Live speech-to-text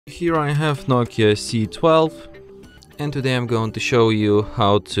Here I have Nokia C12, and today I'm going to show you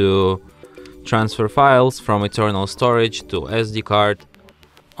how to transfer files from internal storage to SD card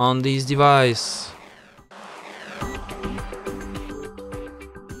on this device.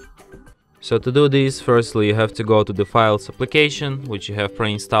 So to do this, firstly you have to go to the Files application, which you have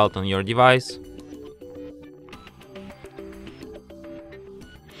pre-installed on your device.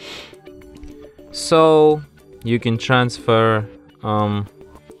 So you can transfer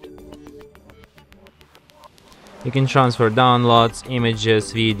downloads,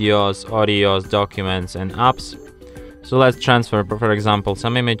 images, videos, audios, documents and apps. So let's transfer, for example,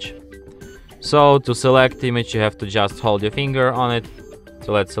 some image. So to select image you have to just hold your finger on it.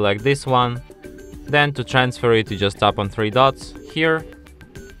 So let's select this one. Then to transfer it you just tap on three dots here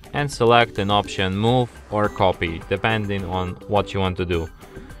and select an option move or copy, depending on what you want to do.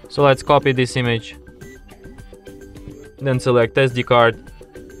 So let's copy this image, then select SD card,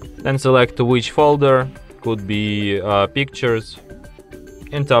 then select to which folder, could be pictures,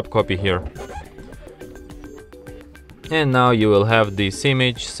 and tap copy here. And now you will have this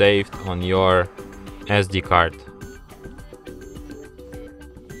image saved on your SD card.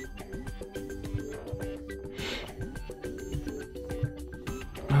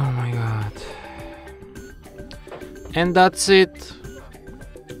 Oh my god. And that's it.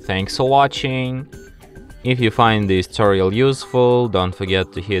 Thanks for watching. If you find this tutorial useful, don't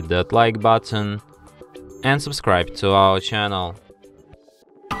forget to hit that like button and subscribe to our channel.